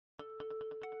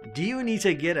Do you need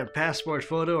to get a passport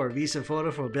photo or visa photo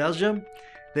for Belgium?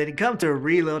 Then come to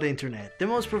Reload Internet, the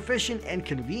most proficient and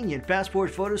convenient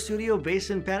passport photo studio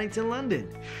based in Paddington,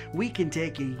 London. We can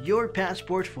take your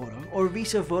passport photo or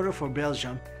visa photo for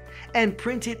Belgium and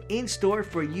print it in store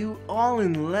for you all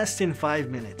in less than 5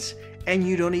 minutes. And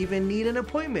you don't even need an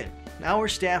appointment. Our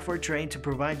staff are trained to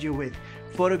provide you with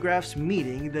photographs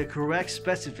meeting the correct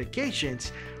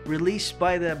specifications released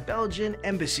by the Belgian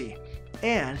Embassy.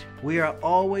 And we are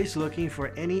always looking for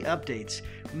any updates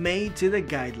made to the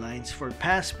guidelines for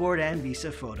passport and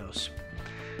visa photos.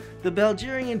 The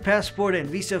Belgian passport and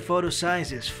visa photo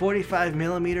size is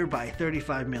 45mm by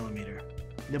 35mm.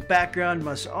 The background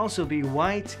must also be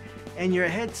white, and your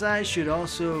head size should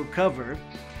also cover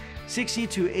 60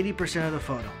 to 80% of the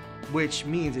photo, which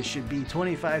means it should be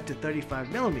 25 to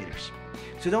 35mm.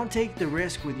 So don't take the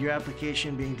risk with your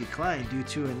application being declined due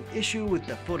to an issue with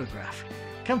the photograph.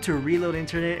 Come to Reload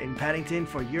Internet in Paddington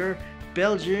for your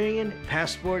Belgian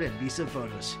passport and visa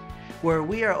photos, where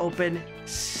we are open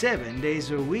 7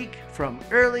 days a week from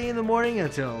early in the morning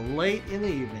until late in the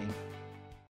evening.